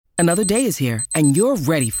Another day is here, and you're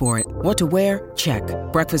ready for it. What to wear? Check.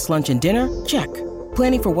 Breakfast, lunch, and dinner? Check.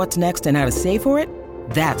 Planning for what's next and how to save for it?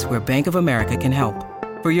 That's where Bank of America can help.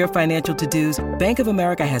 For your financial to-dos, Bank of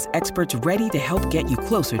America has experts ready to help get you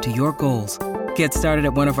closer to your goals. Get started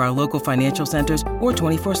at one of our local financial centers or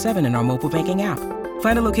 24/7 in our mobile banking app.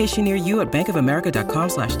 Find a location near you at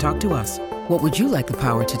bankofamerica.com/talktous. What would you like the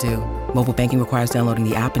power to do? Mobile banking requires downloading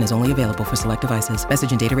the app and is only available for select devices.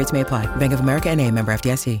 Message and data rates may apply. Bank of America N.A., member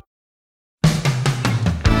FDIC.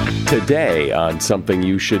 Today on Something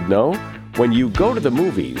You Should Know, when you go to the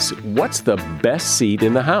movies, what's the best seat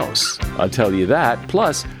in the house? I'll tell you that.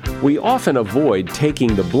 Plus, we often avoid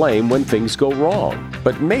taking the blame when things go wrong,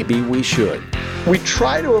 but maybe we should. We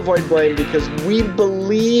try to avoid blame because we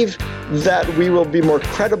believe that we will be more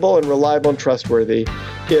credible and reliable and trustworthy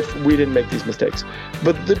if we didn't make these mistakes.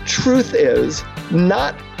 But the truth is,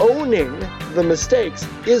 not owning the mistakes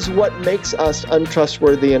is what makes us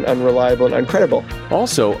untrustworthy and unreliable and uncredible.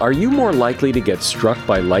 Also, are you more likely to get struck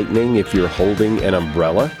by lightning if you're holding an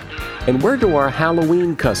umbrella? And where do our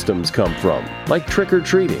Halloween customs come from, like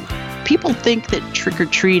trick-or-treating? People think that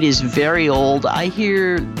trick-or-treat is very old. I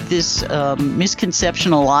hear this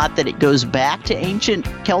misconception a lot that it goes back to ancient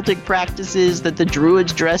Celtic practices, that the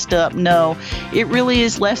Druids dressed up. No, it really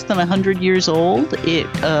is less than 100 years old. It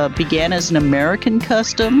began as an American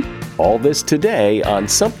custom. All this today on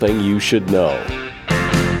Something You Should Know.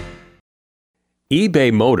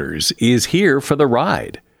 eBay Motors is here for the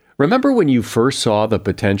ride. Remember when you first saw the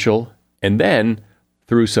potential? And then,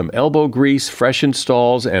 through some elbow grease, fresh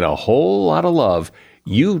installs, and a whole lot of love,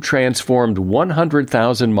 you transformed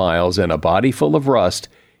 100,000 miles and a body full of rust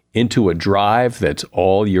into a drive that's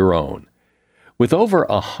all your own. With over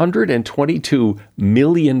 122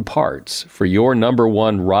 million parts for your number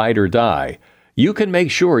one ride or die, you can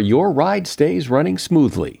make sure your ride stays running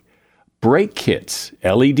smoothly. Brake kits,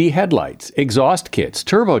 LED headlights, exhaust kits,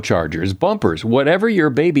 turbochargers, bumpers, whatever your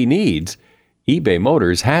baby needs, eBay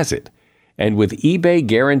Motors has it. And with eBay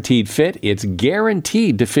Guaranteed Fit, it's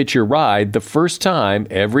guaranteed to fit your ride the first time,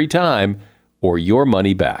 every time, or your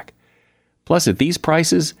money back. Plus, at these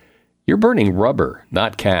prices, you're burning rubber,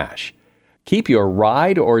 not cash. Keep your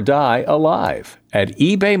ride or die alive at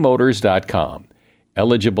ebaymotors.com.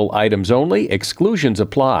 Eligible items only, exclusions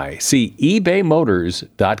apply. See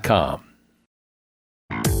ebaymotors.com.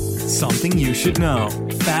 Something you should know.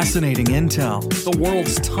 Fascinating intel, the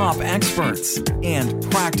world's top experts, and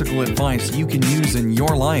practical advice you can use in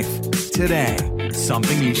your life. Today,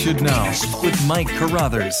 Something You Should Know with Mike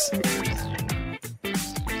Carruthers.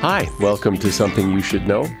 Hi, welcome to Something You Should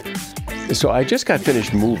Know. So I just got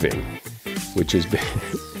finished moving, which has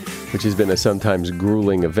been a sometimes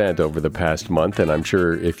grueling event over the past month, and I'm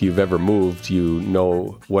sure if you've ever moved, you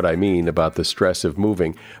know what I mean about the stress of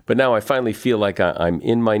moving. But now I finally feel like I'm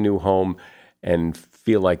in my new home and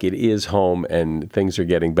feel like it is home and things are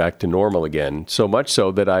getting back to normal again, so much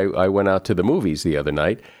so that I went out to the movies the other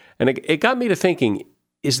night, and it got me to thinking,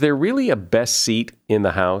 is there really a best seat in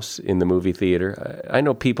the house, in the movie theater? I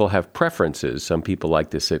know people have preferences. Some people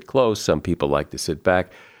like to sit close, some people like to sit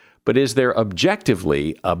back. But is there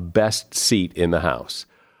objectively a best seat in the house?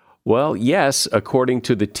 Well, yes, according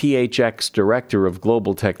to the THX Director of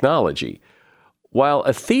Global Technology. While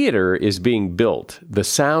a theater is being built, the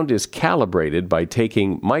sound is calibrated by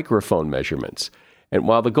taking microphone measurements. And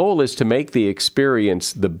while the goal is to make the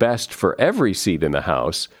experience the best for every seat in the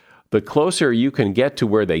house, the closer you can get to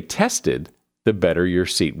where they tested, the better your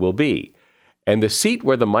seat will be. And the seat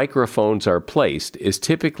where the microphones are placed is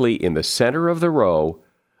typically in the center of the row,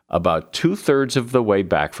 about 2/3 of the way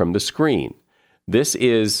back from the screen. This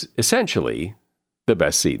is essentially the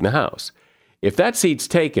best seat in the house. If that seat's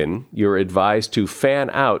taken, you're advised to fan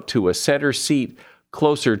out to a center seat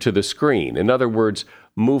closer to the screen. In other words,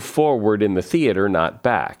 move forward in the theater, not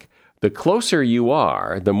back. The closer you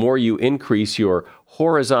are, the more you increase your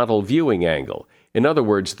horizontal viewing angle. In other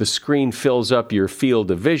words, the screen fills up your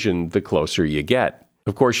field of vision the closer you get.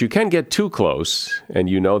 Of course, you can get too close, and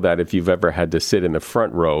you know that if you've ever had to sit in the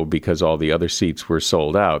front row because all the other seats were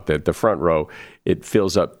sold out, that the front row, it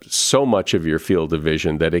fills up so much of your field of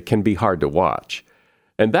vision that it can be hard to watch.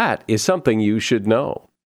 And that is something you should know.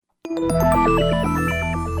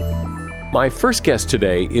 My first guest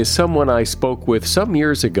today is someone I spoke with some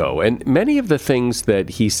years ago, and many of the things that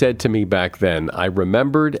he said to me back then I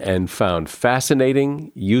remembered and found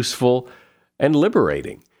fascinating, useful, and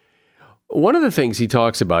liberating. One of the things he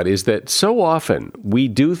talks about is that so often we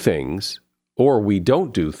do things or we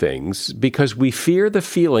don't do things because we fear the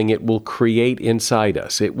feeling it will create inside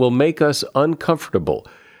us. It will make us uncomfortable,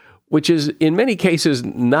 which is in many cases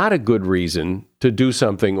not a good reason to do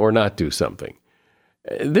something or not do something.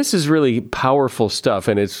 This is really powerful stuff,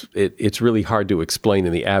 and it's really hard to explain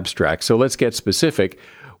in the abstract. So let's get specific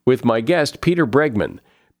with my guest, Peter Bregman.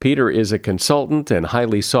 Peter is a consultant and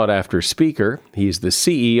highly sought-after speaker. He's the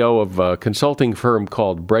CEO of a consulting firm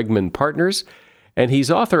called Bregman Partners, and he's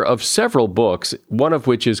author of several books, one of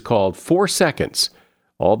which is called 4 Seconds,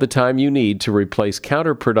 All the Time You Need to Replace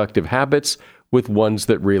Counterproductive Habits with Ones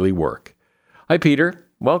That Really Work. Hi, Peter.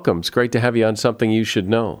 Welcome. It's great to have you on Something You Should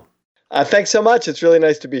Know. Thanks so much. It's really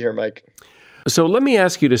nice to be here, Mike. So let me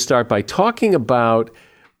ask you to start by talking about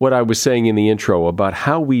what I was saying in the intro about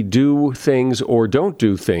how we do things or don't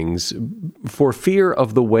do things for fear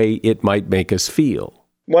of the way it might make us feel.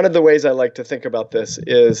 One of the ways I like to think about this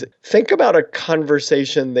is think about a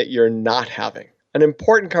conversation that you're not having, an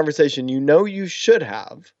important conversation you know you should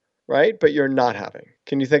have, right? But you're not having.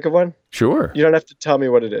 Can you think of one? Sure. You don't have to tell me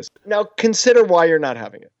what it is. Now, consider why you're not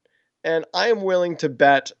having it. And I am willing to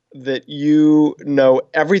bet that you know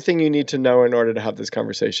everything you need to know in order to have this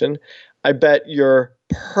conversation. I bet you're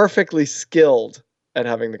perfectly skilled at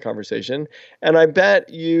having the conversation. And I bet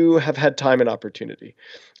you have had time and opportunity.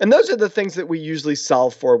 And those are the things that we usually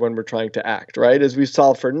solve for when we're trying to act, right? As we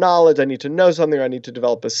solve for knowledge, I need to know something, or I need to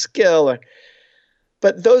develop a skill.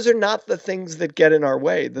 But those are not the things that get in our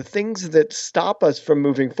way. The things that stop us from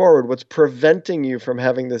moving forward, what's preventing you from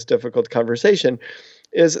having this difficult conversation,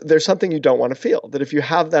 is there's something you don't want to feel. That if you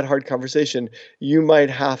have that hard conversation, you might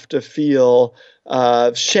have to feel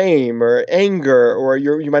shame or anger, or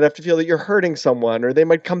you might have to feel that you're hurting someone, or they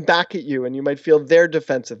might come back at you and you might feel their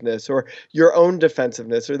defensiveness or your own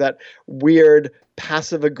defensiveness, or that weird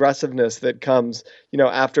passive aggressiveness that comes,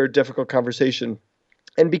 after a difficult conversation.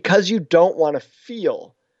 And because you don't want to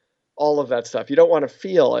feel all of that stuff, you don't want to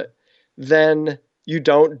feel it, then you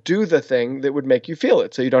don't do the thing that would make you feel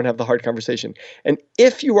it. So you don't have the hard conversation. And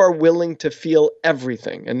if you are willing to feel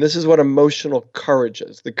everything, and this is what emotional courage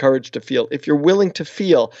is, the courage to feel, if you're willing to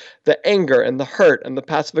feel the anger and the hurt and the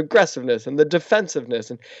passive aggressiveness and the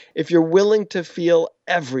defensiveness, and if you're willing to feel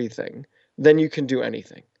everything, then you can do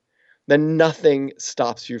anything. Then nothing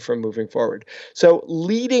stops you from moving forward. So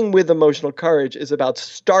leading with emotional courage is about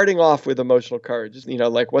starting off with emotional courage.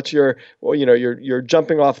 Like what's you're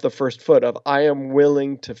jumping off the first foot of I am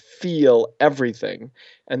willing to feel everything,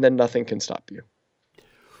 and then nothing can stop you.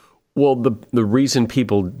 Well, the reason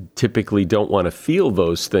people typically don't want to feel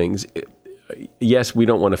those things, yes, we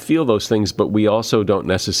don't want to feel those things, but we also don't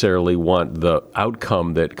necessarily want the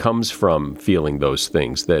outcome that comes from feeling those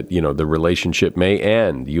things, that, the relationship may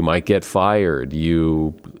end, you might get fired,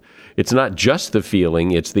 it's not just the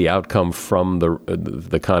feeling, it's the outcome from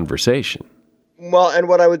the conversation. Well, and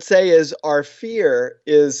what I would say is our fear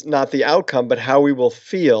is not the outcome, but how we will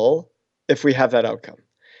feel if we have that outcome.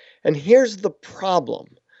 And here's the problem.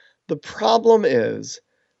 The problem is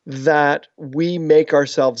that we make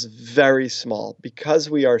ourselves very small because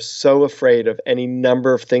we are so afraid of any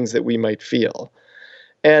number of things that we might feel.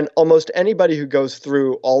 And almost anybody who goes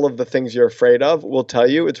through all of the things you're afraid of will tell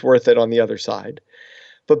you it's worth it on the other side.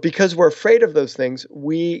 But because we're afraid of those things,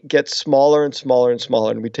 we get smaller and smaller and smaller,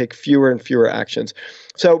 and we take fewer and fewer actions.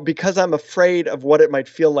 So because I'm afraid of what it might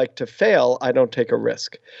feel like to fail, I don't take a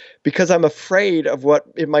risk. Because I'm afraid of what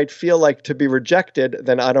it might feel like to be rejected,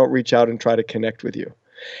 then I don't reach out and try to connect with you.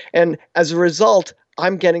 And as a result,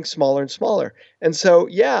 I'm getting smaller and smaller. And so,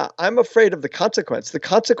 yeah, I'm afraid of the consequence. The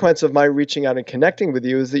consequence of my reaching out and connecting with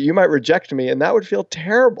you is that you might reject me, and that would feel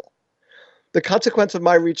terrible. The consequence of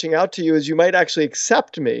my reaching out to you is you might actually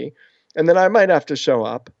accept me, and then I might have to show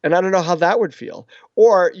up, and I don't know how that would feel.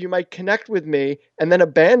 Or you might connect with me and then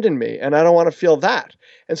abandon me, and I don't want to feel that.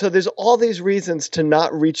 And so there's all these reasons to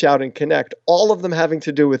not reach out and connect, all of them having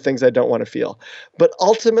to do with things I don't want to feel. But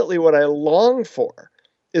ultimately what I long for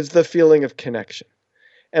is the feeling of connection.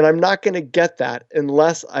 And I'm not going to get that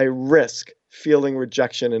unless I risk feeling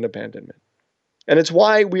rejection and abandonment. And it's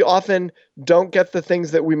why we often don't get the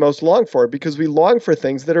things that we most long for, because we long for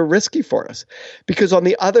things that are risky for us. Because on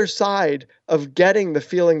the other side of getting the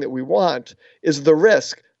feeling that we want is the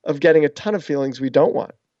risk of getting a ton of feelings we don't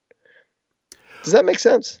want. Does that make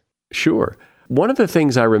sense? Sure. One of the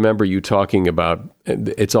things I remember you talking about, and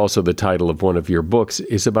it's also the title of one of your books,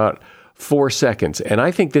 is about 4 seconds. And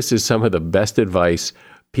I think this is some of the best advice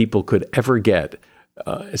people could ever get.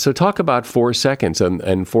 So talk about 4 seconds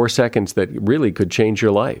and 4 seconds that really could change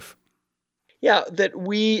your life. Yeah, that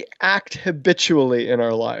we act habitually in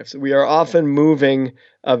our lives. We are often moving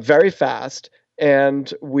very fast,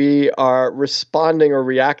 and we are responding or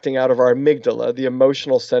reacting out of our amygdala, the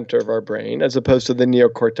emotional center of our brain, as opposed to the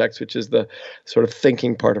neocortex, which is the sort of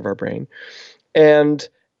thinking part of our brain. And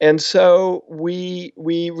so we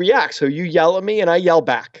react. So you yell at me and I yell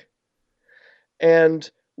back.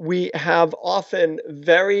 And we have often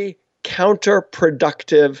very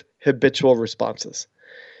counterproductive habitual responses.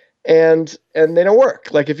 And they don't work.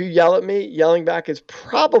 Like if you yell at me, yelling back is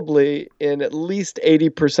probably in at least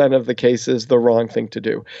 80% of the cases the wrong thing to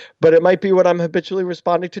do. But it might be what I'm habitually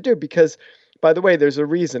responding to do because, by the way, there's a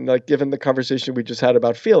reason, like given the conversation we just had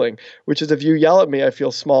about feeling, which is if you yell at me, I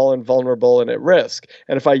feel small and vulnerable and at risk.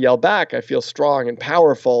 And if I yell back, I feel strong and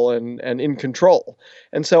powerful and in control.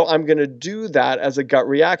 And so I'm going to do that as a gut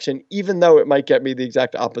reaction, even though it might get me the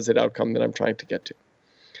exact opposite outcome that I'm trying to get to.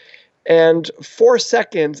 And 4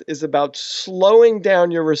 seconds is about slowing down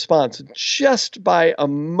your response just by a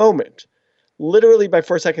moment, literally by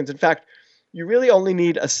 4 seconds. In fact, you really only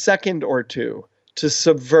need a second or two to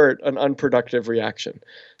subvert an unproductive reaction.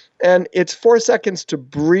 And it's 4 seconds to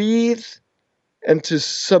breathe and to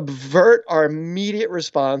subvert our immediate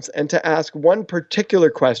response and to ask one particular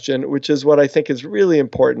question, which is what I think is really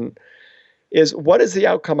important, is what is the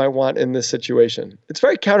outcome I want in this situation? It's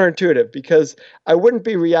very counterintuitive because I wouldn't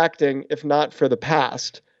be reacting if not for the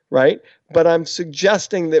past, right? But I'm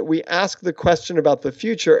suggesting that we ask the question about the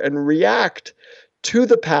future and react to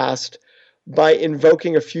the past by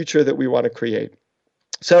invoking a future that we want to create.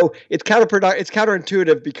 So it's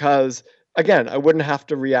counterintuitive because, again, I wouldn't have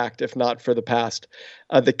to react if not for the past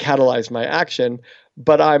that catalyzed my action,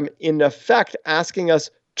 but I'm in effect asking us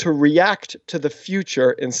to react to the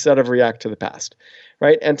future instead of react to the past,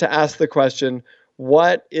 right? And to ask the question,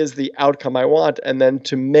 what is the outcome I want? And then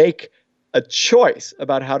to make a choice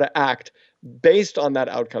about how to act based on that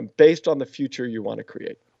outcome, based on the future you want to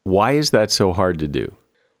create. Why is that so hard to do?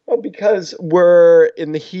 Well, because we're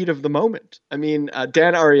in the heat of the moment. I mean,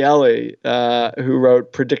 Dan Ariely, who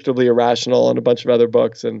wrote Predictably Irrational and a bunch of other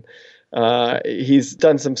books, and he's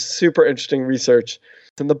done some super interesting research.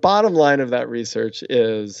 And the bottom line of that research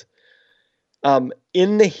is,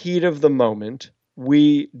 in the heat of the moment,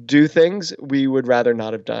 we do things we would rather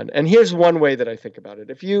not have done. And here's one way that I think about it.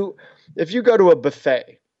 If you go to a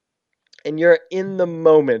buffet and you're in the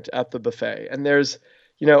moment at the buffet and there's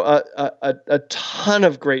a ton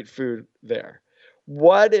of great food there,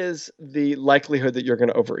 what is the likelihood that you're going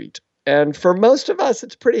to overeat? And for most of us,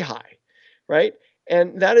 it's pretty high, right?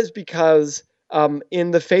 And that is because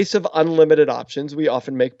in the face of unlimited options, we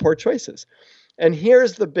often make poor choices. And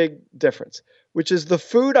here's the big difference, which is the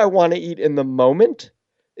food I want to eat in the moment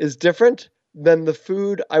is different than the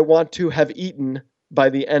food I want to have eaten by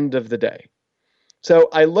the end of the day. So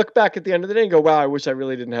I look back at the end of the day and go, wow, I wish I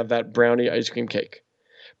really didn't have that brownie ice cream cake.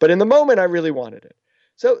 But in the moment, I really wanted it.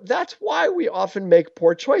 So that's why we often make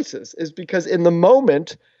poor choices, is because in the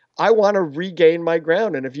moment, I want to regain my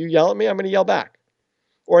ground. And if you yell at me, I'm going to yell back.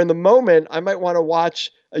 Or in the moment, I might want to watch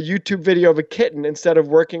a YouTube video of a kitten instead of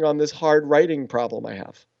working on this hard writing problem I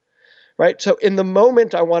have, right? So in the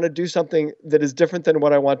moment, I want to do something that is different than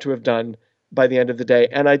what I want to have done by the end of the day.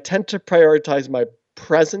 And I tend to prioritize my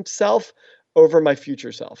present self over my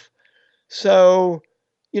future self. So,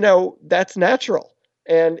 that's natural.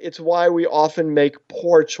 And it's why we often make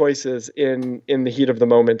poor choices in the heat of the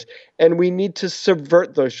moment. And we need to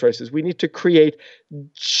subvert those choices. We need to create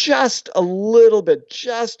just a little bit,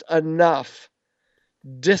 just enough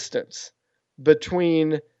distance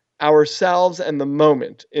between ourselves and the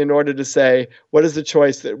moment in order to say, what is the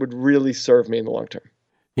choice that would really serve me in the long term?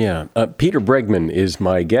 Yeah. Peter Bregman is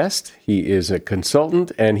my guest. He is a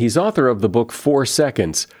consultant, and he's author of the book 4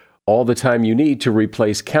 Seconds, All the Time You Need to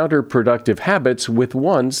Replace Counterproductive Habits with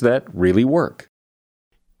Ones That Really Work.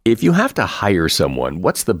 If you have to hire someone,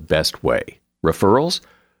 what's the best way? Referrals?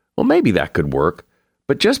 Well, maybe that could work.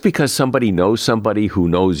 But just because somebody knows somebody who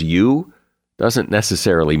knows you doesn't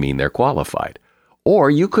necessarily mean they're qualified. Or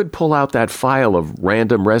you could pull out that file of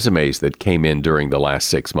random resumes that came in during the last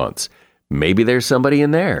 6 months. Maybe there's somebody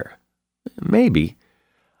in there. Maybe.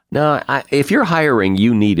 Now, if you're hiring,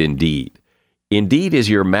 you need Indeed. Indeed is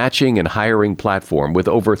your matching and hiring platform with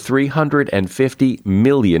over 350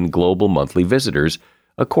 million global monthly visitors,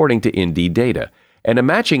 according to Indeed data, and a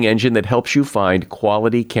matching engine that helps you find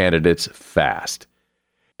quality candidates fast.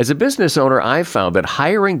 As a business owner, I've found that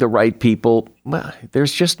hiring the right people, well,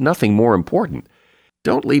 there's just nothing more important.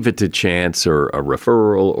 Don't leave it to chance or a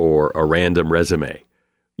referral or a random resume.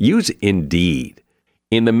 Use Indeed.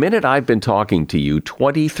 In the minute I've been talking to you,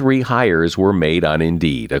 23 hires were made on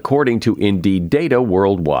Indeed, according to Indeed data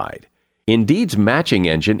worldwide. Indeed's matching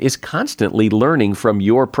engine is constantly learning from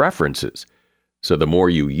your preferences. So the more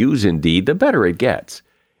you use Indeed, the better it gets.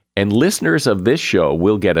 And listeners of this show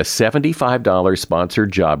will get a $75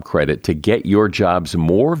 sponsored job credit to get your jobs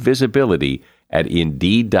more visibility at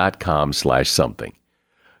Indeed.com/something.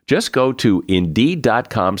 Just go to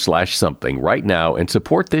Indeed.com/something right now and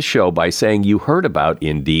support this show by saying you heard about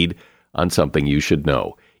Indeed on Something You Should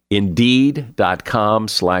Know.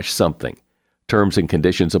 Indeed.com/something. Terms and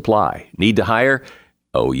conditions apply. Need to hire?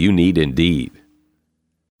 Oh, you need Indeed.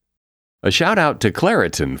 A shout out to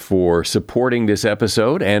Claritin for supporting this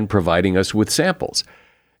episode and providing us with samples.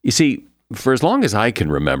 You see, for as long as I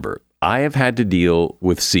can remember, I have had to deal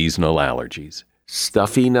with seasonal allergies.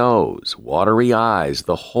 Stuffy nose, watery eyes,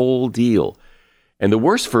 the whole deal. And the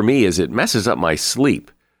worst for me is it messes up my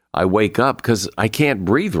sleep. I wake up because I can't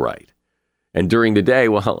breathe right. And during the day,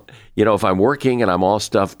 well, if I'm working and I'm all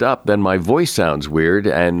stuffed up, then my voice sounds weird,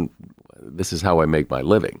 and this is how I make my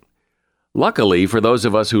living. Luckily, for those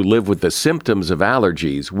of us who live with the symptoms of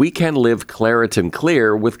allergies, we can live Claritin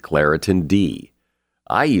Clear with Claritin D.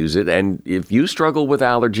 I use it, and if you struggle with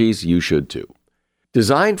allergies, you should too.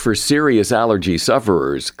 Designed for serious allergy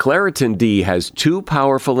sufferers, Claritin D has 2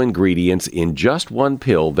 powerful ingredients in just one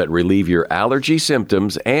pill that relieve your allergy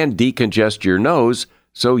symptoms and decongest your nose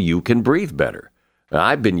so you can breathe better. Now,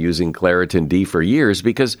 I've been using Claritin D for years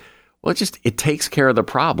because, it takes care of the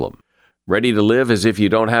problem. Ready to live as if you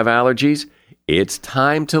don't have allergies? It's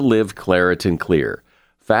time to live Claritin Clear.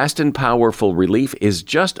 Fast and powerful relief is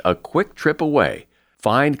just a quick trip away.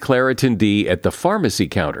 Find Claritin D at the pharmacy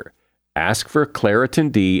counter. Ask for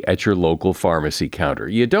Claritin D at your local pharmacy counter.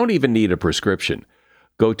 You don't even need a prescription.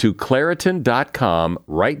 Go to Claritin.com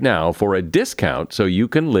right now for a discount so you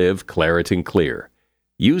can live Claritin Clear.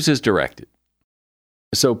 Use as directed.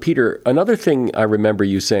 So, Peter, another thing I remember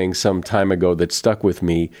you saying some time ago that stuck with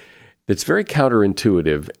me that's very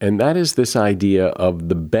counterintuitive, and that is this idea of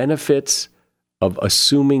the benefits of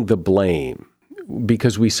assuming the blame,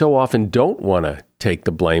 because we so often don't want to take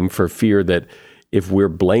the blame for fear that if we're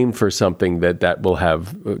blamed for something that will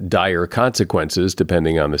have dire consequences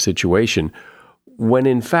depending on the situation, when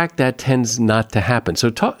in fact that tends not to happen. So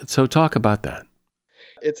talk about that.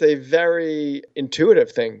 It's a very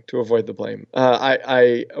intuitive thing to avoid the blame.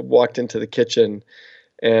 I walked into the kitchen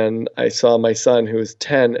and I saw my son, who was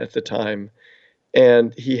 10 at the time,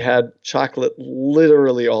 and he had chocolate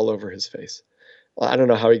literally all over his face. Well, I don't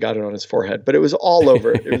know how he got it on his forehead, but it was all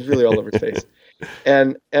over. It was really all over his face.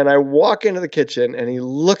 And I walk into the kitchen and he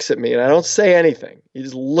looks at me and I don't say anything. He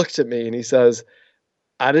just looks at me and he says,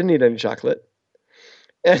 "I didn't eat any chocolate."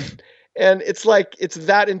 And it's like, it's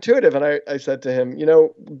that intuitive. And I said to him,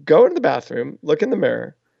 go into the bathroom, look in the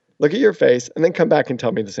mirror, look at your face, and then come back and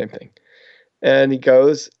tell me the same thing. And he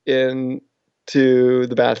goes into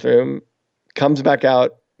the bathroom, comes back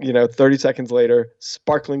out, 30 seconds later,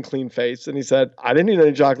 sparkling clean face. And he said, "I didn't eat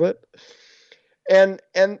any chocolate." And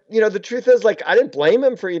the truth is, I didn't blame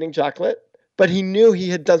him for eating chocolate, but he knew he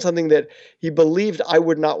had done something that he believed I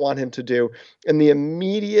would not want him to do. And the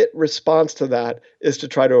immediate response to that is to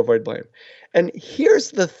try to avoid blame. And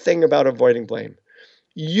here's the thing about avoiding blame.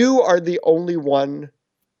 You are the only one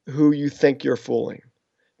who you think you're fooling,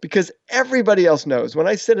 because everybody else knows. When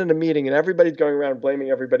I sit in a meeting and everybody's going around blaming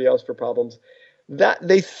everybody else for problems, that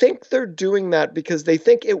they think they're doing that because they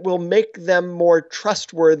think it will make them more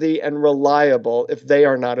trustworthy and reliable if they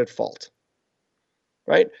are not at fault.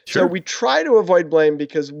 Right? Sure. So we try to avoid blame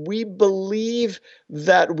because we believe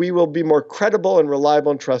that we will be more credible and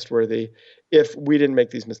reliable and trustworthy if we didn't make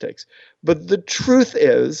these mistakes. But the truth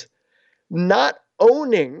is, not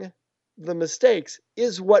owning the mistakes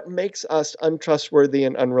is what makes us untrustworthy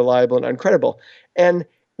and unreliable and uncredible. And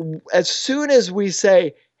as soon as we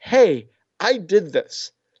say, "Hey, I did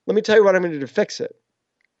this, let me tell you what I'm going to do to fix it,"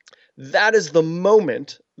 that is the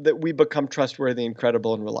moment that we become trustworthy and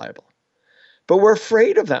credible and reliable. But we're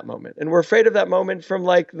afraid of that moment. And we're afraid of that moment from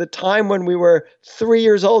the time when we were 3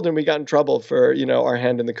 years old and we got in trouble for, our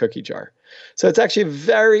hand in the cookie jar. So it's actually a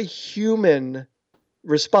very human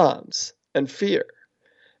response and fear,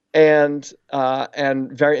 and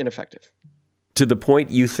very ineffective. To the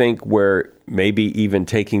point you think where maybe even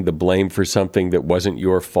taking the blame for something that wasn't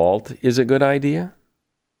your fault is a good idea?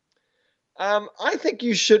 I think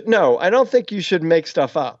you should. No, I don't think you should make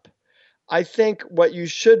stuff up. I think what you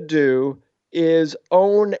should do is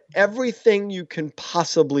own everything you can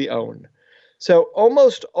possibly own. So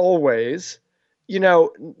almost always,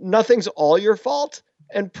 nothing's all your fault,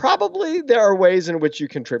 and probably there are ways in which you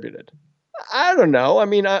contributed. I don't know. I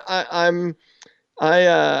mean, I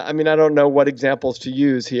don't know what examples to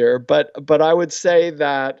use here, but I would say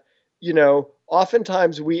that,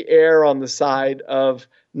 oftentimes we err on the side of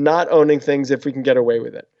not owning things if we can get away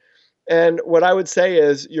with it. And what I would say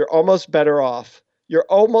is you're almost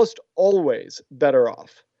always better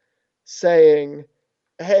off saying,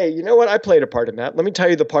 "Hey, you know what? I played a part in that. Let me tell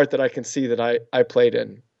you the part that I can see that I played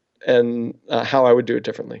in. how I would do it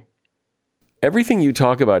differently. Everything you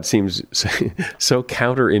talk about seems so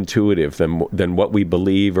counterintuitive than what we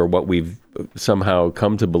believe or what we've somehow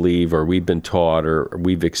come to believe or we've been taught or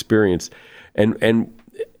we've experienced. And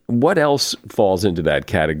what else falls into that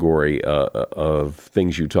category of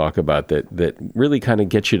things you talk about that really kind of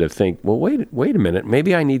gets you to think, well, wait a minute,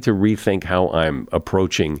 maybe I need to rethink how I'm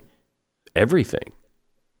approaching everything?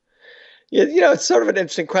 Yeah, it's sort of an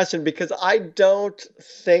interesting question because I don't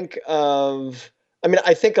think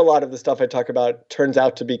I think a lot of the stuff I talk about turns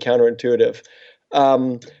out to be counterintuitive,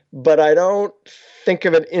 but I don't think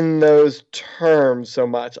of it in those terms so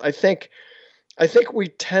much. I think we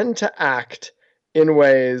tend to act in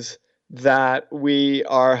ways that we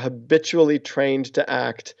are habitually trained to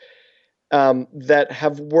act, that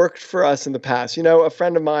have worked for us in the past. A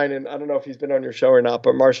friend of mine, and I don't know if he's been on your show or not,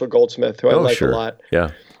 but Marshall Goldsmith, who I like sure. a lot,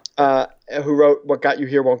 yeah, who wrote "What Got You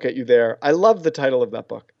Here Won't Get You There." I love the title of that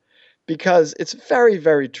book because it's very,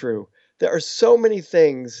 very true. There are so many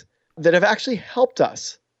things that have actually helped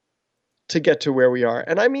us to get to where we are.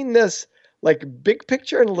 And I mean this like big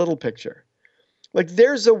picture and little picture. Like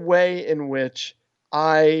there's a way in which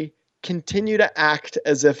I continue to act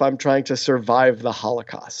as if I'm trying to survive the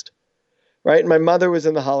Holocaust, right? My mother was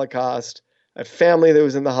in the Holocaust. I have family that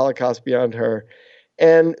was in the Holocaust beyond her.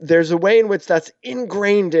 And there's a way in which that's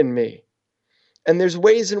ingrained in me. And there's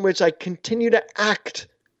ways in which I continue to act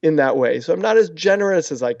in that way. So I'm not as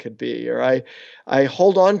generous as I could be, or I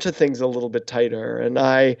hold on to things a little bit tighter, and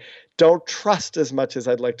I don't trust as much as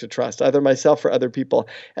I'd like to trust, either myself or other people.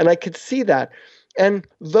 And I could see that. And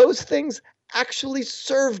those things actually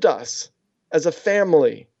served us as a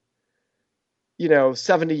family,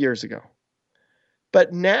 70 years ago.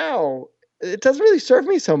 But now it doesn't really serve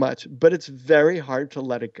me so much, but it's very hard to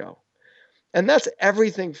let it go. And that's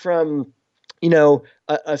everything from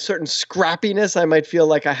a certain scrappiness I might feel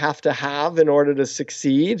like I have to have in order to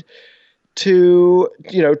succeed to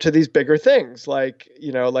these bigger things hey,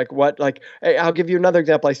 I'll give you another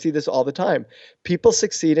example. I see this all the time. People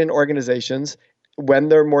succeed in organizations when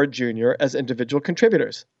they're more junior as individual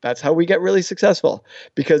contributors. That's how we get really successful,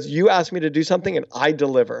 because you ask me to do something and I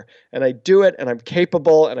deliver and I do it and I'm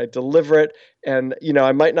capable and I deliver it. And,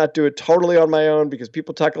 I might not do it totally on my own because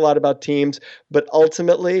people talk a lot about teams, but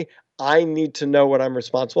ultimately I need to know what I'm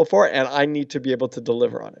responsible for and I need to be able to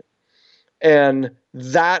deliver on it. And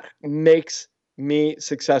that makes me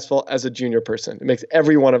successful as a junior person. It makes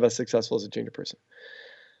every one of us successful as a junior person.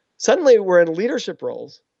 Suddenly we're in leadership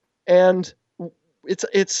roles, and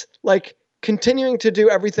it's like continuing to do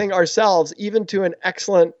everything ourselves, even to an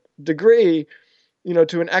excellent degree,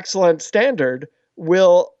 to an excellent standard,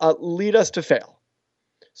 will lead us to fail.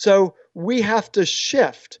 So we have to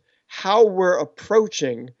shift how we're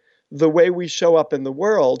approaching the way we show up in the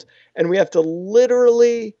world, and we have to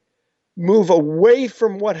literally move away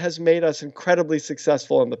from what has made us incredibly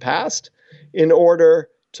successful in the past in order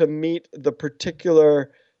to meet the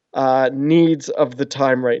particular needs of the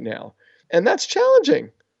time right now. And that's challenging.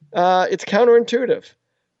 It's counterintuitive.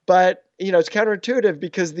 But, it's counterintuitive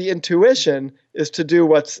because the intuition is to do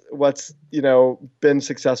what's been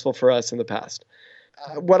successful for us in the past.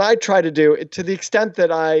 What I try to do, to the extent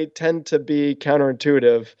that I tend to be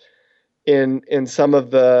counterintuitive in some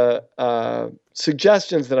of the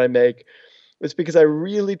suggestions that I make, is because I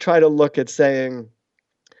really try to look at saying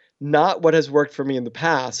not what has worked for me in the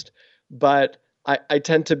past, but I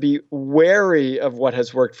tend to be wary of what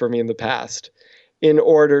has worked for me in the past in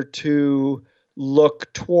order to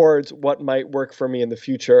look towards what might work for me in the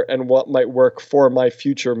future and what might work for my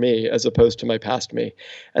future me as opposed to my past me.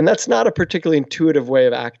 And that's not a particularly intuitive way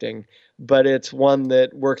of acting, but it's one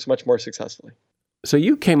that works much more successfully. So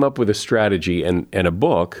you came up with a strategy and a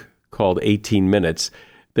book called 18 Minutes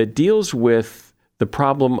that deals with the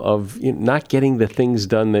problem of not getting the things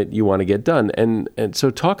done that you want to get done. And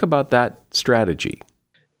so talk about that strategy.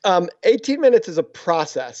 18 minutes is a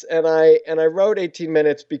process. And I wrote 18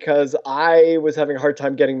 minutes because I was having a hard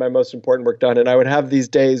time getting my most important work done. And I would have these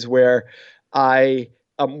days where I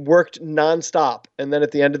worked nonstop. And then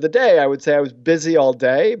at the end of the day, I would say I was busy all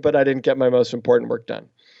day, but I didn't get my most important work done.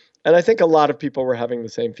 And I think a lot of people were having the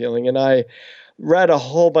same feeling. And I read a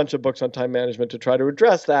whole bunch of books on time management to try to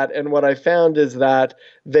address that. And what I found is that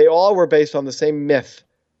they all were based on the same myth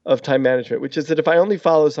of time management, which is that if I only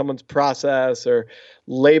follow someone's process or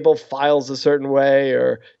label files a certain way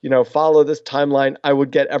or, follow this timeline, I would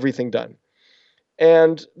get everything done.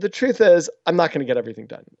 And the truth is, I'm not going to get everything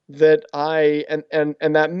done. That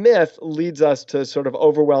and that myth leads us to sort of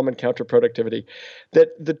overwhelm and counterproductivity. That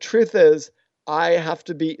the truth is, I have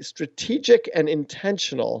to be strategic and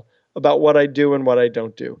intentional about what I do and what I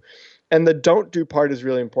don't do. And the don't do part is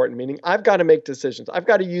really important, meaning I've got to make decisions. I've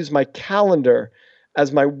got to use my calendar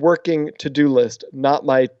as my working to-do list, not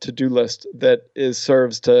my to-do list that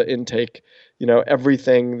serves to intake,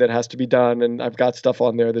 everything that has to be done. And I've got stuff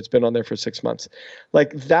on there that's been on there for 6 months.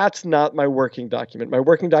 Like, that's not my working document. My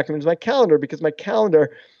working document is my calendar, because my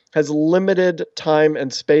calendar has limited time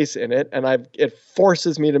and space in it, and it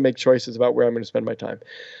forces me to make choices about where I'm going to spend my time.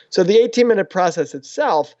 So the 18-minute process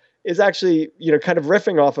itself is actually, kind of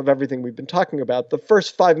riffing off of everything we've been talking about. The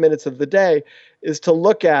first 5 minutes of the day is to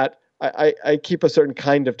look at, I keep a certain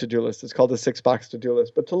kind of to-do list. It's called the 6-box to-do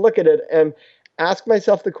list. But to look at it and ask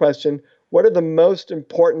myself the question, what are the most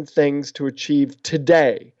important things to achieve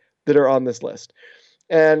today that are on this list?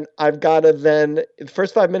 And I've got to then, in the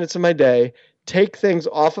first 5 minutes of my day, take things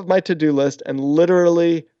off of my to-do list and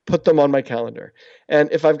literally put them on my calendar.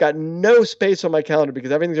 And if I've got no space on my calendar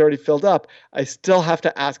because everything's already filled up, I still have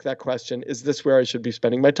to ask that question, is this where I should be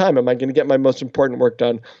spending my time? Am I going to get my most important work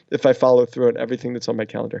done if I follow through on everything that's on my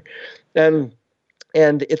calendar? And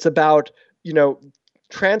it's about,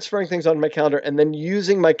 transferring things on my calendar and then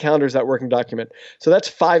using my calendar as that working document. So that's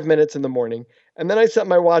 5 minutes in the morning. And then I set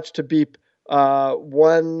my watch to beep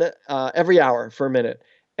every hour for a minute.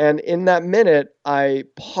 And in that minute, I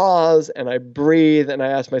pause and I breathe and I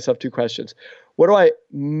ask myself 2 questions. What do I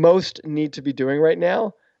most need to be doing right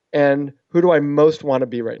now? And who do I most want to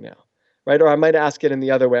be right now? Right? Or I might ask it in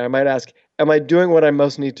the other way. I might ask, am I doing what I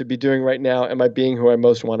most need to be doing right now? Am I being who I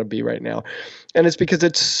most want to be right now? And it's because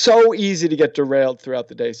it's so easy to get derailed throughout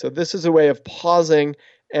the day. So this is a way of pausing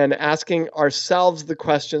and asking ourselves the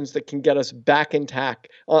questions that can get us back on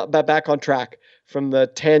track from the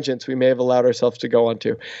tangents we may have allowed ourselves to go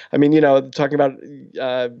onto. I mean, talking about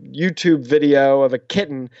YouTube video of a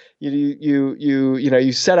kitten,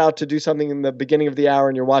 you set out to do something in the beginning of the hour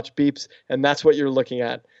and your watch beeps, and that's what you're looking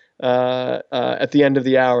at the end of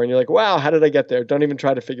the hour. And you're like, wow, how did I get there? Don't even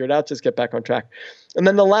try to figure it out. Just get back on track. And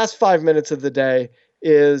then the last 5 minutes of the day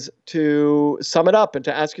is to sum it up and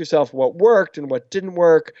to ask yourself what worked and what didn't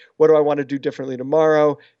work. What do I want to do differently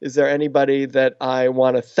tomorrow? Is there anybody that I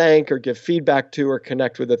want to thank or give feedback to or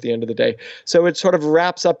connect with at the end of the day? So it sort of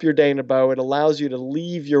wraps up your day in a bow. It allows you to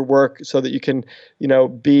leave your work so that you can,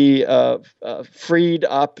 be freed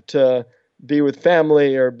up to be with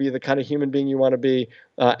family or be the kind of human being you want to be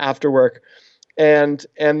after work. And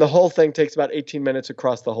the whole thing takes about 18 minutes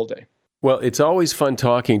across the whole day. Well, it's always fun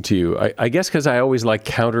talking to you. I guess because I always like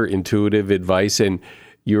counterintuitive advice, and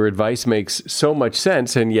your advice makes so much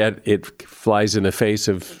sense, and yet it flies in the face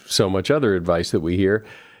of so much other advice that we hear.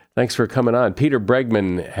 Thanks for coming on. Peter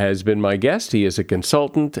Bregman has been my guest. He is a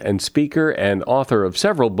consultant and speaker and author of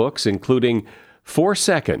several books, including 4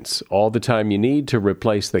 Seconds, All the Time You Need to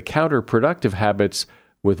Replace the Counterproductive Habits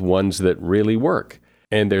with Ones That Really Work.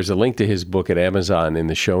 And there's a link to his book at Amazon in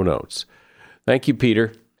the show notes. Thank you,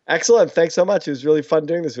 Peter. Excellent. Thanks so much. It was really fun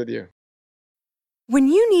doing this with you. When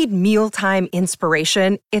you need mealtime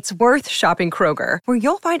inspiration, it's worth shopping Kroger, where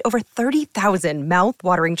you'll find over 30,000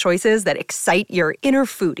 mouth-watering choices that excite your inner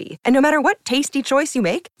foodie. And no matter what tasty choice you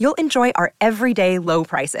make, you'll enjoy our everyday low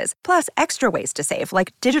prices, plus extra ways to save,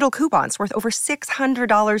 like digital coupons worth over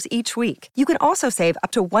 $600 each week. You can also save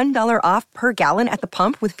up to $1 off per gallon at the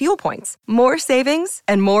pump with fuel points. More savings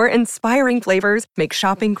and more inspiring flavors make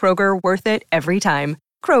shopping Kroger worth it every time.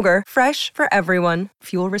 Kroger, fresh for everyone.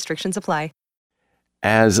 Fuel restrictions apply.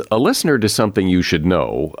 As a listener to Something You Should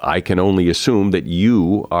Know, I can only assume that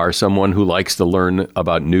you are someone who likes to learn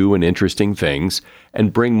about new and interesting things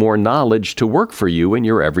and bring more knowledge to work for you in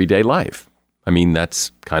your everyday life. I mean,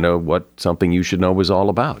 that's kind of what Something You Should Know is all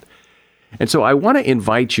about. And so I want to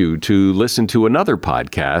invite you to listen to another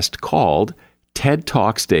podcast called TED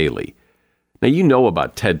Talks Daily. Now, you know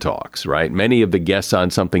about TED Talks, right? Many of the guests on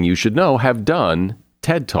Something You Should Know have done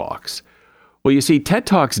TED Talks. Well, you see, TED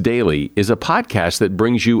Talks Daily is a podcast that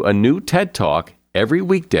brings you a new TED Talk every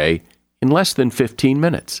weekday in less than 15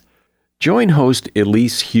 minutes. Join host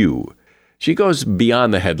Elise Hugh. She goes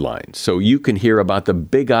beyond the headlines so you can hear about the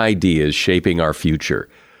big ideas shaping our future.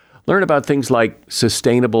 Learn about things like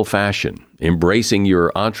sustainable fashion, embracing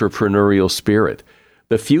your entrepreneurial spirit,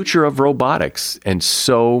 the future of robotics, and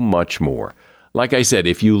so much more. Like I said,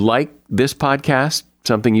 if you like this podcast,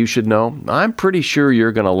 Something You Should Know, I'm pretty sure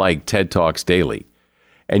you're going to like TED Talks Daily.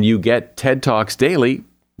 And you get TED Talks Daily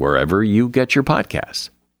wherever you get your podcasts.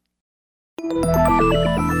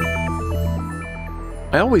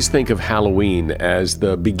 I always think of Halloween as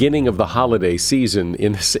the beginning of the holiday season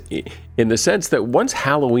in the sense that once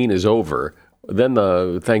Halloween is over, then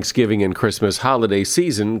the Thanksgiving and Christmas holiday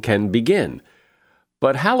season can begin.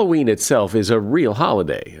 But Halloween itself is a real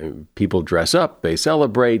holiday. People dress up, they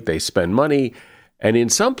celebrate, they spend money, And in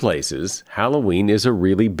some places, Halloween is a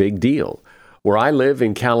really big deal. Where I live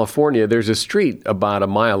in California, there's a street about a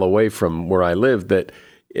mile away from where I live that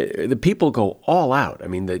the people go all out. I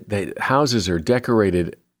mean, the houses are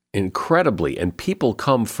decorated incredibly, and people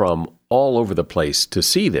come from all over the place to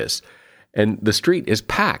see this. And the street is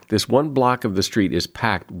packed. This one block of the street is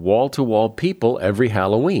packed wall-to-wall people every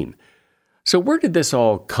Halloween. So where did this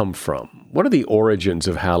all come from? What are the origins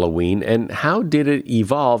of Halloween, and how did it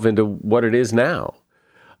evolve into what it is now?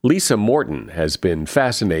 Lisa Morton has been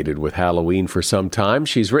fascinated with Halloween for some time.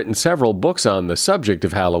 She's written several books on the subject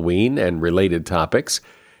of Halloween and related topics,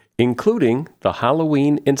 including the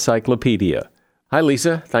Halloween Encyclopedia. Hi,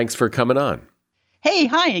 Lisa. Thanks for coming on. Hey,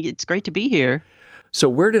 hi. It's great to be here. So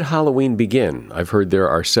where did Halloween begin? I've heard there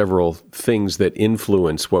are several things that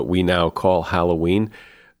influence what we now call Halloween.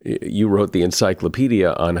 You wrote the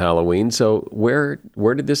encyclopedia on Halloween, so where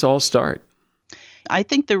did this all start? I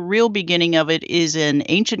think the real beginning of it is an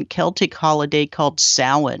ancient Celtic holiday called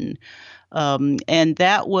Samhain. And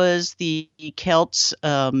that was the Celts'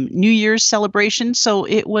 New Year's celebration. So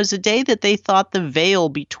it was a day that they thought the veil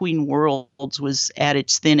between worlds was at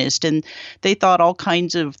its thinnest. And they thought all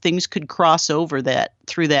kinds of things could cross over that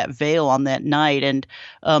through that veil on that night. And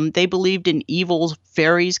they believed in evil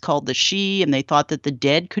fairies called the Sidhe, and they thought that the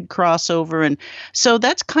dead could cross over. And so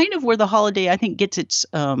that's kind of where the holiday, I think, gets its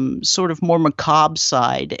sort of more macabre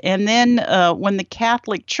side. And then when the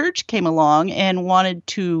Catholic Church came along and wanted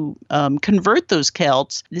to convert those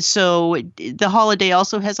Celts, so the holiday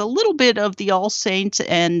also has a little bit of the All Saints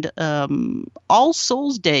and All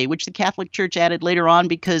Souls Day, which the Catholic Church added later on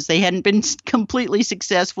because they hadn't been completely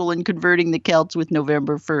successful in converting the Celts with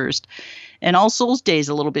November 1st. And All Souls Day is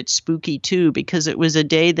a little bit spooky, too, because it was a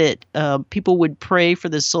day that people would pray for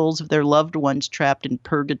the souls of their loved ones trapped in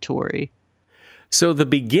purgatory. So the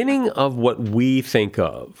beginning of what we think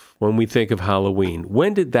of when we think of Halloween,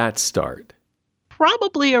 when did that start?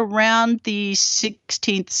 Probably around the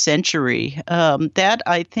 16th century. That,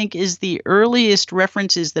 I think, is the earliest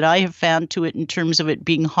references that I have found to it in terms of it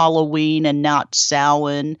being Halloween and not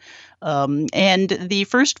Samhain. And the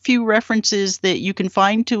first few references that you can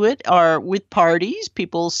find to it are with parties,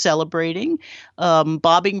 people celebrating.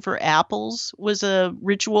 Bobbing for apples was a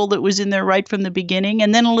ritual that was in there right from the beginning.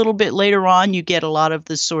 And then a little bit later on, you get a lot of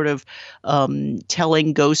the sort of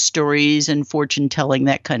telling ghost stories and fortune telling,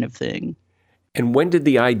 that kind of thing. And when did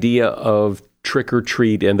the idea of trick or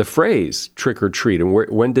treat and the phrase trick or treat, and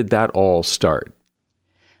when did that all start?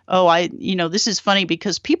 Oh, this is funny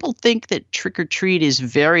because people think that trick or treat is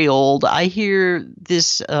very old. I hear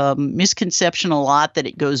this misconception a lot that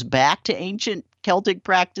it goes back to ancient Celtic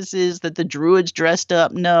practices, that the Druids dressed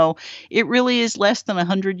up. No, it really is less than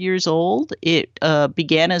 100 years old. It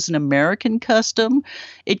began as an American custom.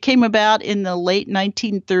 It came about in the late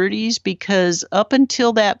 1930s because up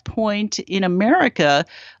until that point in America,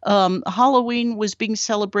 Halloween was being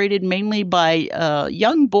celebrated mainly by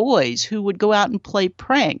young boys who would go out and play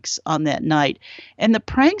pranks on that night. And the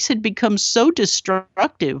pranks had become so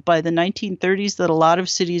destructive by the 1930s that a lot of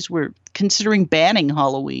cities were considering banning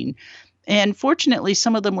Halloween. And fortunately,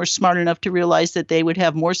 some of them were smart enough to realize that they would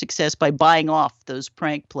have more success by buying off those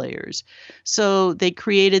prank players. So they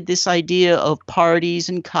created this idea of parties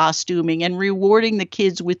and costuming and rewarding the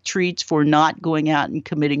kids with treats for not going out and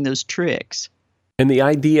committing those tricks. And the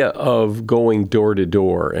idea of going door to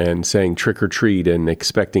door and saying trick or treat and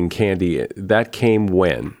expecting candy, that came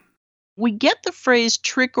when? We get the phrase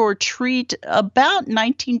trick or treat about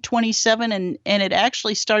 1927, and it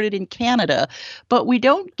actually started in Canada. But we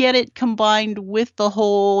don't get it combined with the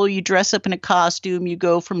whole you dress up in a costume, you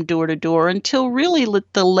go from door to door until really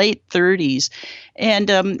the late 30s.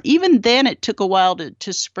 And even then, it took a while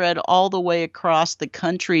to spread all the way across the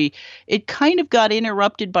country. It kind of got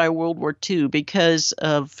interrupted by World War II because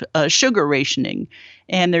of sugar rationing.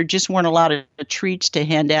 And there just weren't a lot of treats to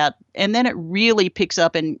hand out. And then it really picks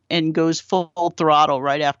up and goes full throttle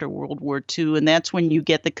right after World War II. And that's when you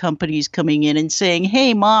get the companies coming in and saying,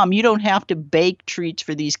 hey, Mom, you don't have to bake treats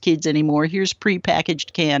for these kids anymore. Here's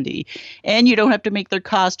prepackaged candy. And you don't have to make their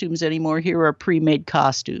costumes anymore. Here are pre-made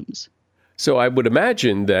costumes. So I would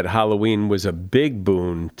imagine that Halloween was a big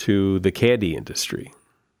boon to the candy industry.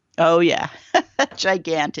 Oh, yeah.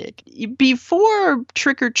 Gigantic. Before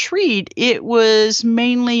trick or treat, it was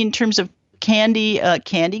mainly in terms of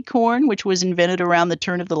candy corn, which was invented around the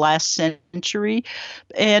turn of the last century.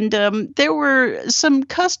 And there were some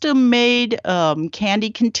custom-made candy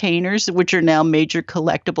containers, which are now major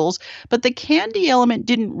collectibles. But the candy element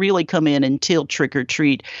didn't really come in until trick or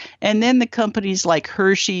treat. And then the companies like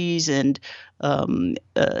Hershey's and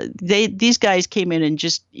These guys came in and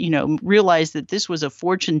just, realized that this was a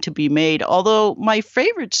fortune to be made. Although my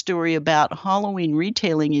favorite story about Halloween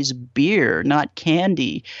retailing is beer, not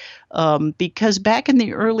candy. Because back in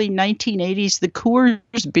the early 1980s, the Coors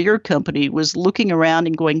Beer Company was looking around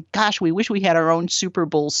and going, gosh, we wish we had our own Super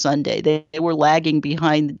Bowl Sunday. They were lagging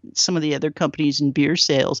behind some of the other companies in beer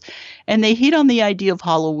sales. And they hit on the idea of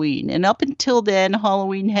Halloween. And up until then,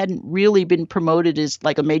 Halloween hadn't really been promoted as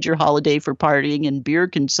like a major holiday for partying and beer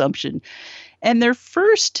consumption. And their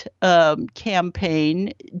first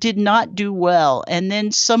campaign did not do well. And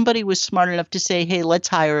then somebody was smart enough to say, hey, let's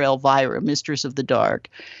hire Elvira, Mistress of the Dark.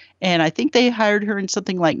 And I think they hired her in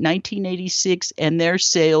something like 1986, and their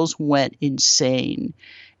sales went insane.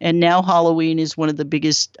 And now Halloween is one of the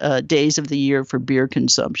biggest days of the year for beer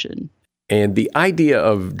consumption. And the idea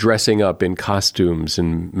of dressing up in costumes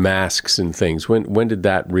and masks and things, when did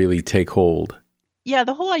that really take hold? Yeah,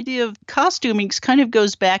 the whole idea of costuming kind of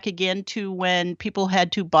goes back again to when people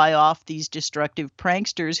had to buy off these destructive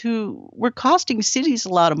pranksters who were costing cities a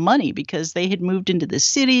lot of money because they had moved into the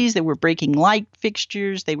cities, they were breaking light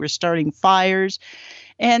fixtures, they were starting fires.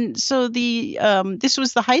 And so this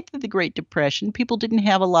was the height of the Great Depression. People didn't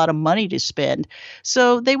have a lot of money to spend.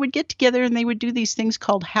 So they would get together and they would do these things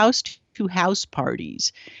called house-to-house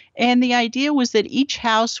parties. And the idea was that each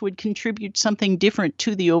house would contribute something different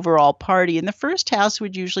to the overall party. And the first house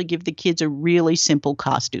would usually give the kids a really simple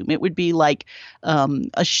costume. It would be like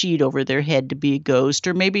a sheet over their head to be a ghost,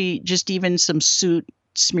 or maybe just even some soot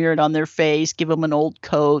smear it on their face, give them an old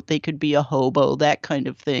coat. They could be a hobo, that kind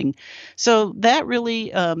of thing. So that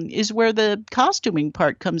really is where the costuming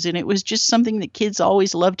part comes in. It was just something that kids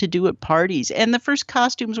always loved to do at parties. And the first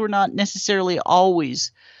costumes were not necessarily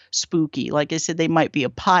always spooky. Like I said, they might be a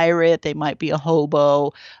pirate, they might be a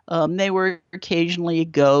hobo, they were occasionally a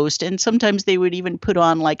ghost, and sometimes they would even put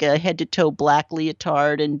on like a head-to-toe black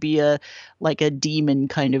leotard and be like a demon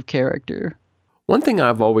kind of character. One thing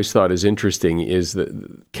I've always thought is interesting is that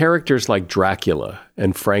characters like Dracula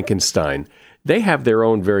and Frankenstein, they have their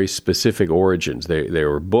own very specific origins. They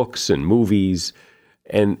were books and movies,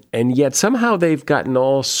 and yet somehow they've gotten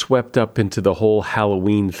all swept up into the whole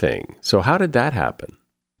Halloween thing. So how did that happen?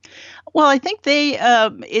 Well, I think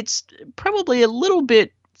it's probably a little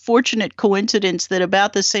bit fortunate coincidence that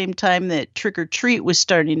about the same time that Trick or Treat was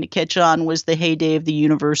starting to catch on was the heyday of the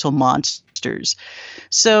Universal monsters.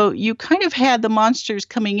 So you kind of had the monsters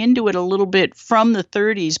coming into it a little bit from the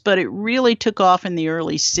 30s, but it really took off in the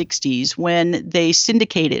early 60s when they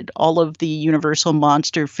syndicated all of the Universal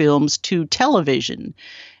monster films to television.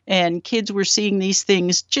 And kids were seeing these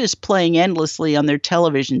things just playing endlessly on their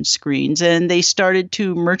television screens. And they started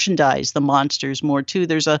to merchandise the monsters more, too.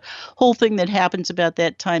 There's a whole thing that happens about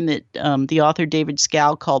that time that the author David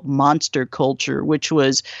Scow called monster culture, which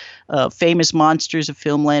was famous monsters of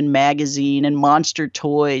Filmland magazine and monster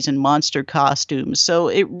toys and monster costumes. So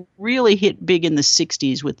it really hit big in the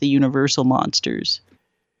 60s with the Universal monsters.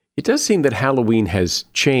 It does seem that Halloween has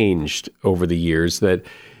changed over the years, that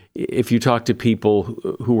if you talk to people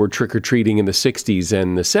who were trick-or-treating in the 60s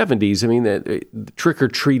and the 70s, I mean, that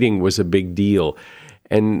trick-or-treating was a big deal.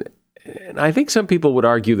 And I think some people would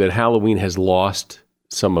argue that Halloween has lost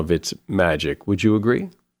some of its magic. Would you agree?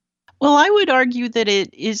 Well, I would argue that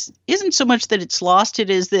it isn't so much that it's lost it,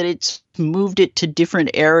 is that it's moved it to different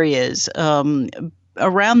areas.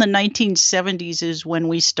 Around the 1970s is when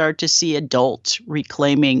we start to see adults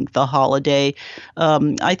reclaiming the holiday.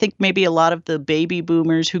 I think maybe a lot of the baby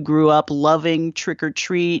boomers who grew up loving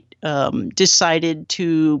trick-or-treat decided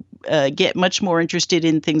to get much more interested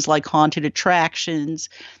in things like haunted attractions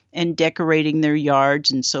and decorating their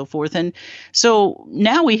yards and so forth. And so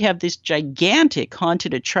now we have this gigantic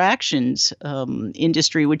haunted attractions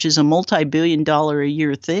industry, which is a multi-billion-dollar a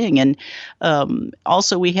year thing. And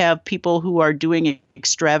also we have people who are doing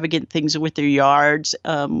extravagant things with their yards.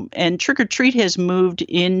 And trick-or-treat has moved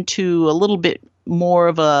into a little bit more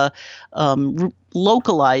of a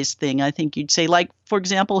localized thing, I think you'd say. Like, for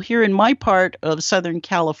example, here in my part of Southern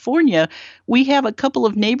California, we have a couple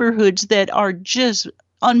of neighborhoods that are just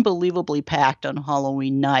unbelievably packed on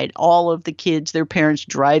Halloween night. All of the kids, their parents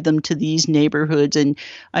drive them to these neighborhoods. And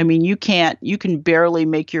I mean, you can barely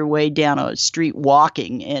make your way down a street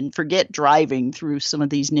walking, and forget driving through some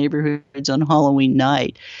of these neighborhoods on Halloween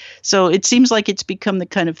night. So it seems like it's become the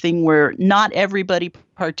kind of thing where not everybody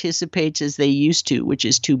participates as they used to, which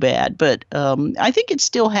is too bad. But I think it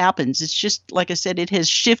still happens. It's just, like I said, it has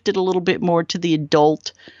shifted a little bit more to the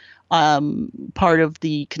adult part of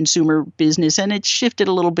the consumer business, and it's shifted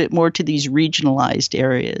a little bit more to these regionalized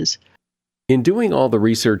areas. In doing all the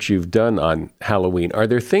research you've done on Halloween, are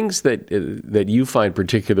there things that you find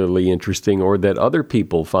particularly interesting or that other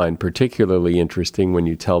people find particularly interesting when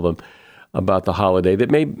you tell them about the holiday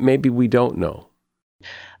that maybe we don't know?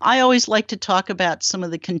 I always like to talk about some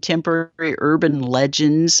of the contemporary urban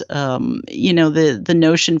legends. The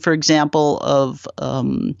notion, for example, of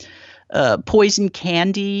poison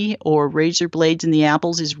candy or razor blades in the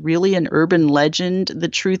apples is really an urban legend. The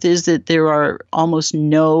truth is that there are almost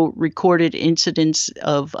no recorded incidents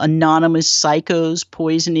of anonymous psychos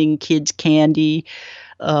poisoning kids' candy.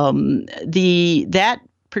 That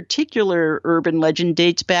particular urban legend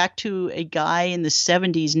dates back to a guy in the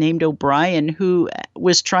 70s named O'Brien who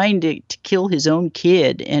was trying to kill his own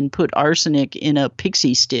kid and put arsenic in a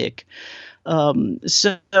pixie stick.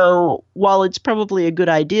 So while it's probably a good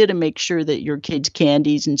idea to make sure that your kids'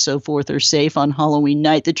 candies and so forth are safe on Halloween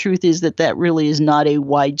night, the truth is that really is not a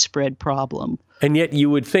widespread problem. And yet you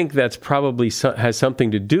would think that's probably has something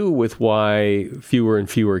to do with why fewer and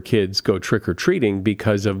fewer kids go trick-or-treating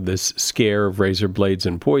because of this scare of razor blades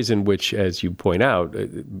and poison, which, as you point out,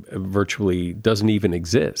 virtually doesn't even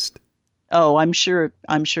exist. Oh, I'm sure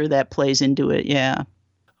that plays into it, yeah.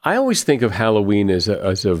 I always think of Halloween as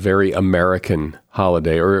a very American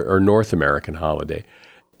holiday or North American holiday.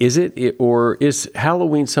 Is it, or is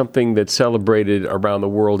Halloween something that's celebrated around the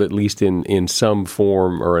world, at least in some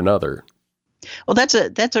form or another? Well, that's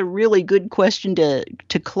a really good question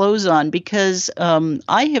to close on because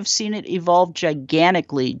I have seen it evolve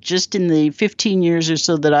gigantically just in the 15 years or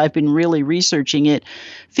so that I've been really researching it.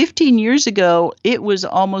 15 years ago, it was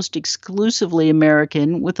almost exclusively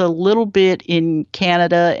American with a little bit in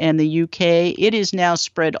Canada and the UK. It is now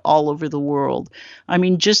spread all over the world. I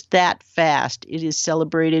mean, just that fast. It is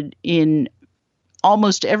celebrated in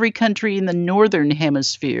almost every country in the northern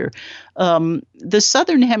hemisphere. The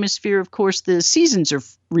southern hemisphere, of course, the seasons are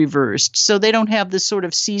reversed, so they don't have this sort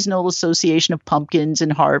of seasonal association of pumpkins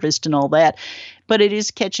and harvest and all that. But it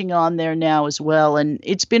is catching on there now as well, and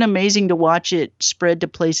it's been amazing to watch it spread to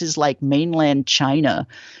places like mainland China.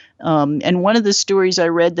 And one of the stories I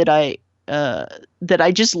read that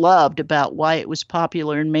I just loved about why it was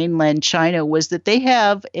popular in mainland China was that they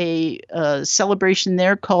have a celebration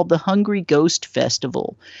there called the Hungry Ghost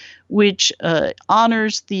Festival, which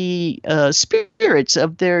honors the spirits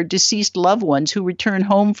of their deceased loved ones who return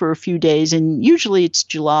home for a few days, and usually it's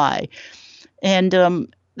July. And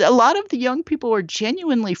a lot of the young people are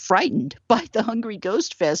genuinely frightened by the Hungry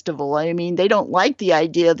Ghost Festival. I mean, they don't like the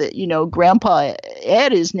idea that, Grandpa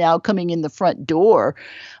Ed is now coming in the front door.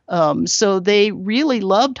 So they really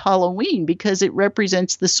loved Halloween because it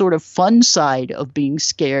represents the sort of fun side of being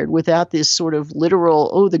scared without this sort of literal,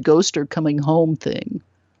 oh, the ghosts are coming home thing.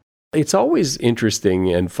 It's always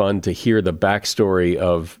interesting and fun to hear the backstory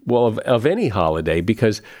of any holiday,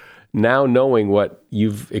 because now knowing what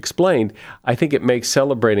you've explained, I think it makes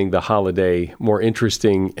celebrating the holiday more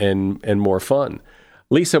interesting and more fun.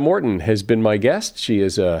 Lisa Morton has been my guest. She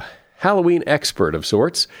is a Halloween expert of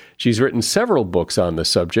sorts. She's written several books on the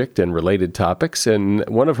subject and related topics, and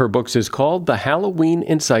one of her books is called The Halloween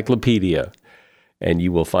Encyclopedia. And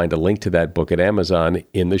you will find a link to that book at Amazon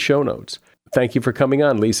in the show notes. Thank you for coming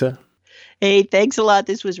on, Lisa. Hey, thanks a lot.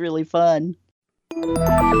 This was really fun.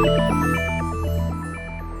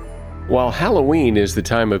 While Halloween is the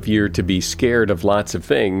time of year to be scared of lots of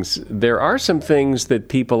things, there are some things that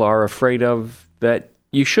people are afraid of that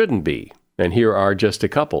you shouldn't be. And here are just a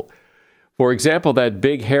couple. For example, that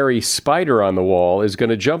big hairy spider on the wall is going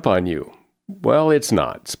to jump on you. Well, it's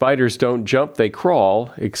not. Spiders don't jump, they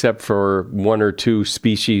crawl, except for one or two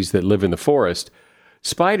species that live in the forest.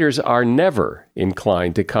 Spiders are never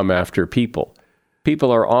inclined to come after people.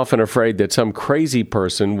 People are often afraid that some crazy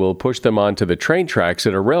person will push them onto the train tracks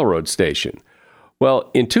at a railroad station. Well,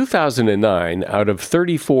 in 2009, out of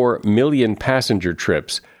 34 million passenger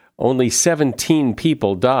trips, only 17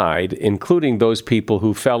 people died, including those people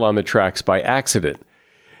who fell on the tracks by accident.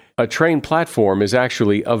 A train platform is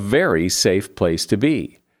actually a very safe place to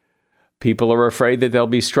be. People are afraid that they'll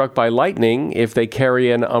be struck by lightning if they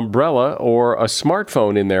carry an umbrella or a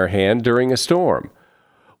smartphone in their hand during a storm.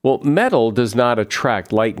 Well, metal does not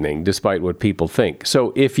attract lightning, despite what people think.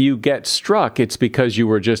 So if you get struck, it's because you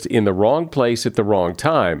were just in the wrong place at the wrong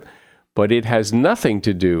time, but it has nothing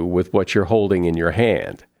to do with what you're holding in your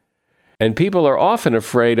hand. And people are often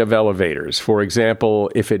afraid of elevators. For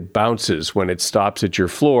example, if it bounces when it stops at your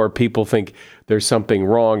floor, people think there's something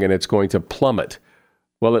wrong and it's going to plummet.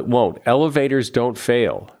 Well, it won't. Elevators don't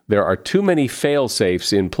fail. There are too many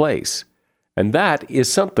fail-safes in place. And that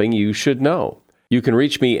is something you should know. You can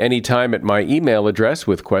reach me anytime at my email address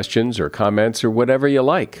with questions or comments or whatever you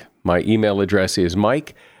like. My email address is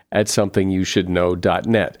mike at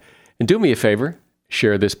somethingyoushouldknow.net. And do me a favor,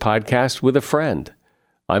 share this podcast with a friend.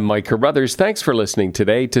 I'm Mike Carruthers. Thanks for listening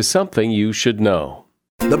today to Something You Should Know.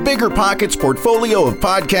 The Bigger Pockets portfolio of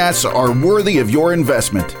podcasts are worthy of your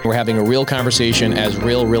investment. We're having a real conversation as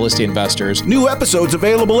real estate investors. New episodes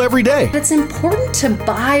available every day. It's important to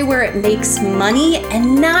buy where it makes money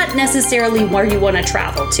and not necessarily where you want to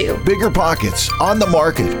travel to. Bigger Pockets, On the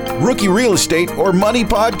Market, Rookie Real Estate, or Money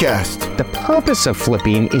Podcast. The purpose of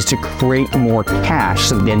flipping is to create more cash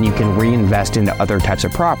so then you can reinvest into other types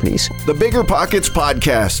of properties. The Bigger Pockets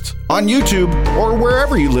Podcast, on YouTube or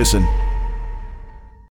wherever you listen.